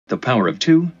The power of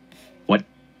 2? What?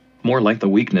 More like the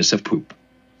weakness of poop.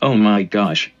 Oh my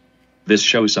gosh. This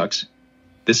show sucks.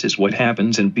 This is what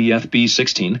happens in BFB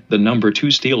 16. The number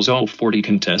 2 steals all 40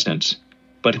 contestants.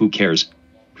 But who cares?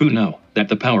 Who know that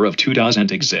the power of 2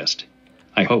 doesn't exist?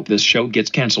 I hope this show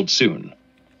gets cancelled soon.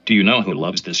 Do you know who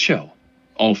loves this show?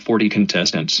 All 40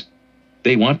 contestants.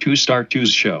 They want to start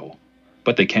 2's show.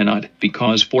 But they cannot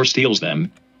because 4 steals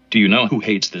them. Do you know who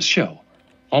hates this show?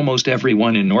 Almost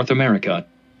everyone in North America.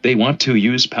 They want to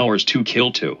use powers to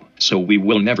kill 2, so we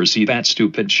will never see that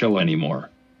stupid show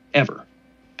anymore. Ever.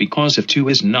 Because if 2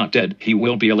 is not dead, he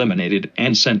will be eliminated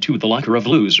and sent to the locker of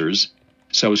losers.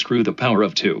 So screw the power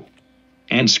of 2.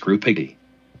 And screw Piggy.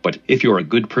 But if you're a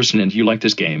good person and you like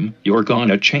this game, you're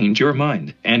gonna change your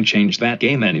mind and change that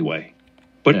game anyway.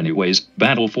 But anyways,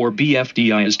 Battle for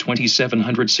BFDI is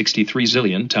 2763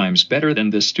 zillion times better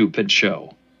than this stupid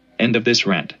show. End of this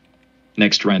rant.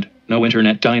 Next rant, no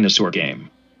internet dinosaur game.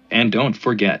 And don't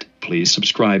forget, please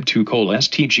subscribe to Cole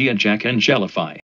STG and Jack Angelify.